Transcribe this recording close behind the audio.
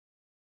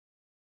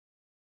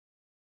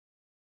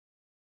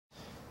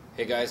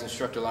Hey guys,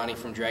 Instructor Lonnie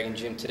from Dragon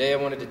Gym. Today I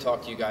wanted to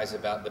talk to you guys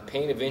about the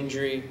pain of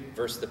injury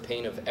versus the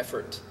pain of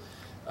effort.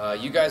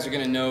 You guys are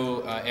going to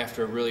know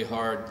after a really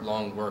hard,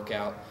 long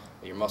workout,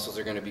 your muscles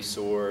are going to be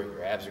sore,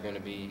 your abs are going to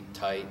be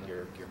tight,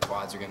 your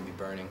quads are going to be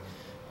burning.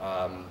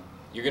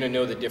 You're going to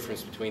know the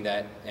difference between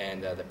that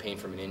and the pain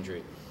from an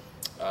injury.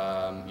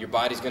 Your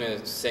body's going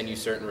to send you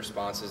certain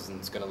responses, and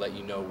it's going to let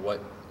you know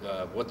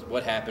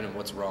what happened and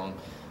what's wrong.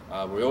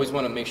 We always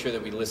want to make sure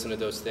that we listen to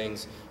those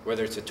things,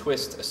 whether it's a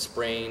twist, a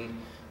sprain,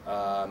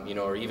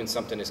 or even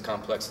something as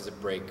complex as a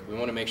break. We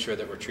want to make sure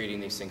that we're treating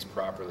these things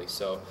properly.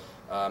 So,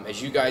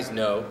 as you guys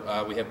know,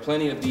 we have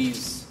plenty of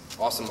these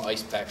awesome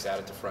ice packs out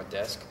at the front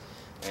desk,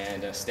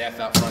 and staff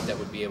out front that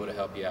would be able to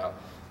help you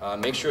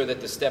out. Make sure that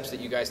the steps that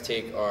you guys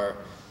take are,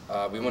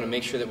 we want to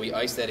make sure that we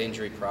ice that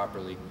injury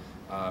properly.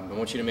 I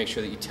want you to make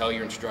sure that you tell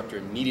your instructor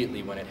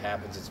immediately when it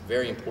happens. It's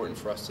very important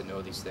for us to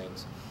know these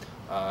things.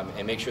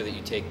 And make sure that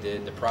you take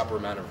the proper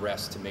amount of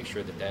rest to make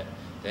sure that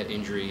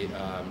injury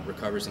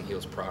recovers and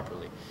heals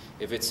properly.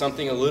 If it's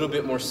something a little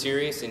bit more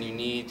serious and you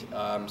need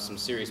some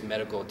serious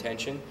medical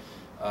attention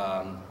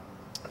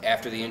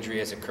after the injury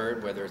has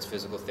occurred, whether it's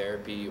physical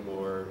therapy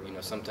or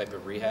some type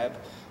of rehab,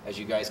 as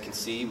you guys can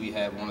see, we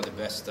have one of the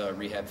best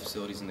rehab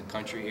facilities in the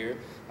country here.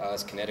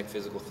 It's Kinetic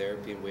Physical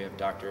Therapy, and we have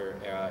Dr.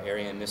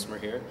 Ariane Mismer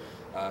here.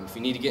 If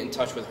you need to get in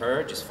touch with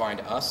her, just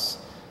find us.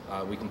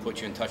 We can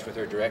put you in touch with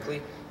her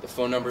directly. The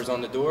phone number's on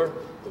the door,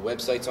 the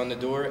website's on the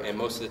door, and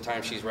most of the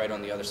time she's right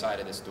on the other side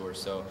of this door.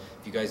 So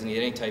if you guys need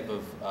any type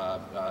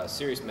of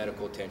serious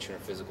medical attention or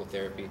physical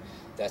therapy,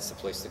 that's the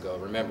place to go.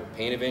 Remember,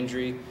 pain of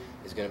injury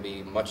is going to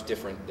be much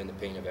different than the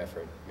pain of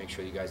effort. Make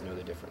sure you guys know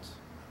the difference.